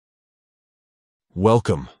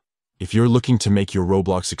Welcome. If you're looking to make your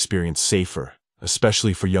Roblox experience safer,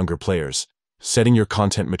 especially for younger players, setting your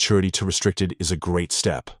content maturity to restricted is a great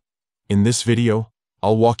step. In this video,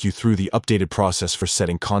 I'll walk you through the updated process for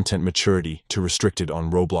setting content maturity to restricted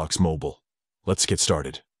on Roblox Mobile. Let's get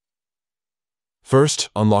started. First,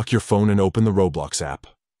 unlock your phone and open the Roblox app.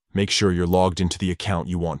 Make sure you're logged into the account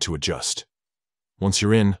you want to adjust. Once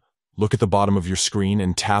you're in, look at the bottom of your screen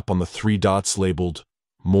and tap on the three dots labeled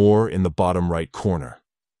More in the bottom right corner.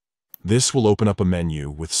 This will open up a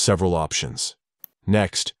menu with several options.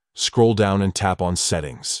 Next, scroll down and tap on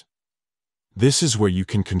Settings. This is where you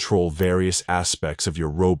can control various aspects of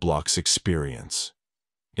your Roblox experience.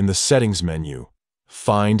 In the Settings menu,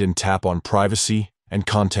 find and tap on Privacy and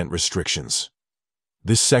Content Restrictions.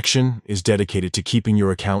 This section is dedicated to keeping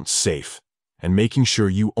your account safe and making sure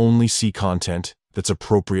you only see content that's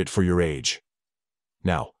appropriate for your age.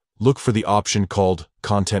 Now, look for the option called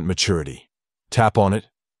Content Maturity. Tap on it,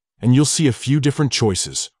 and you'll see a few different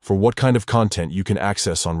choices for what kind of content you can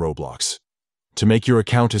access on Roblox. To make your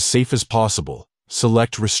account as safe as possible,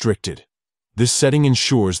 select Restricted. This setting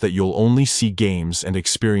ensures that you'll only see games and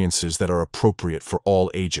experiences that are appropriate for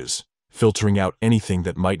all ages, filtering out anything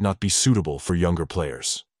that might not be suitable for younger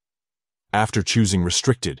players. After choosing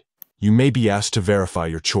Restricted, you may be asked to verify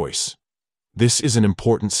your choice. This is an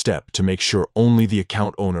important step to make sure only the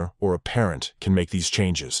account owner or a parent can make these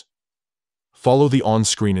changes. Follow the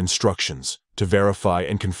on-screen instructions to verify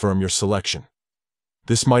and confirm your selection.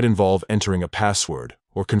 This might involve entering a password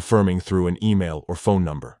or confirming through an email or phone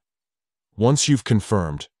number. Once you've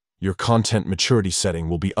confirmed, your content maturity setting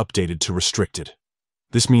will be updated to Restricted.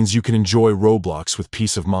 This means you can enjoy Roblox with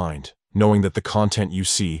peace of mind, knowing that the content you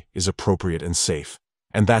see is appropriate and safe.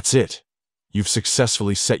 And that's it. You've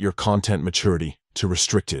successfully set your content maturity to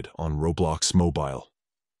Restricted on Roblox Mobile.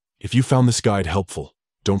 If you found this guide helpful,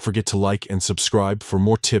 don't forget to like and subscribe for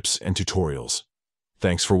more tips and tutorials.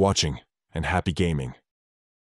 Thanks for watching, and happy gaming.